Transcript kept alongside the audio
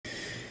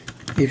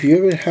If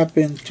you ever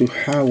happen to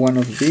have one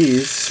of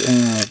these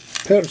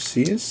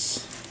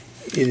purses,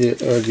 either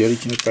the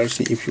original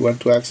purse, if you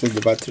want to access the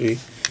battery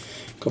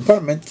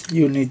compartment,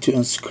 you need to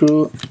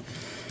unscrew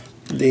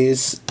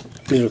this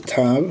little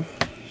tab,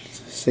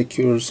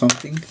 secure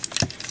something,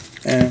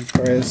 and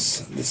press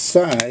the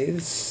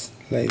sides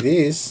like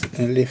this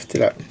and lift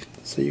it up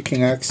so you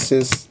can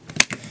access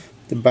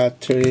the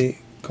battery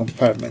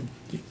compartment.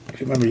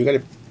 Remember, you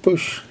gotta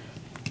push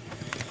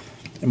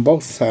on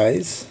both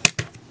sides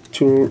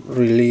to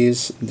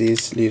release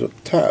these little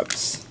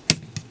tabs.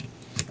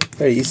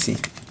 Very easy.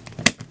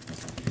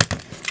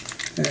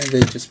 And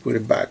then just put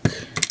it back.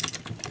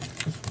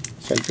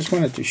 So I just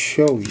wanted to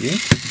show you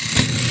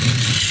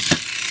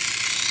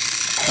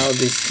how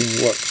this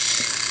thing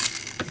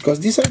works, because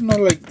these are not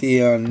like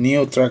the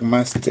new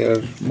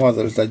Trackmaster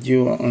models that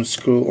you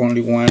unscrew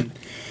only one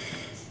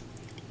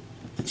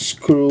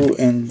screw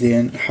and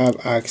then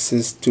have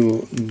access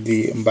to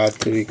the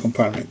battery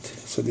compartment.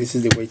 So this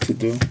is the way to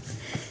do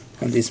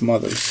on these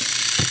models.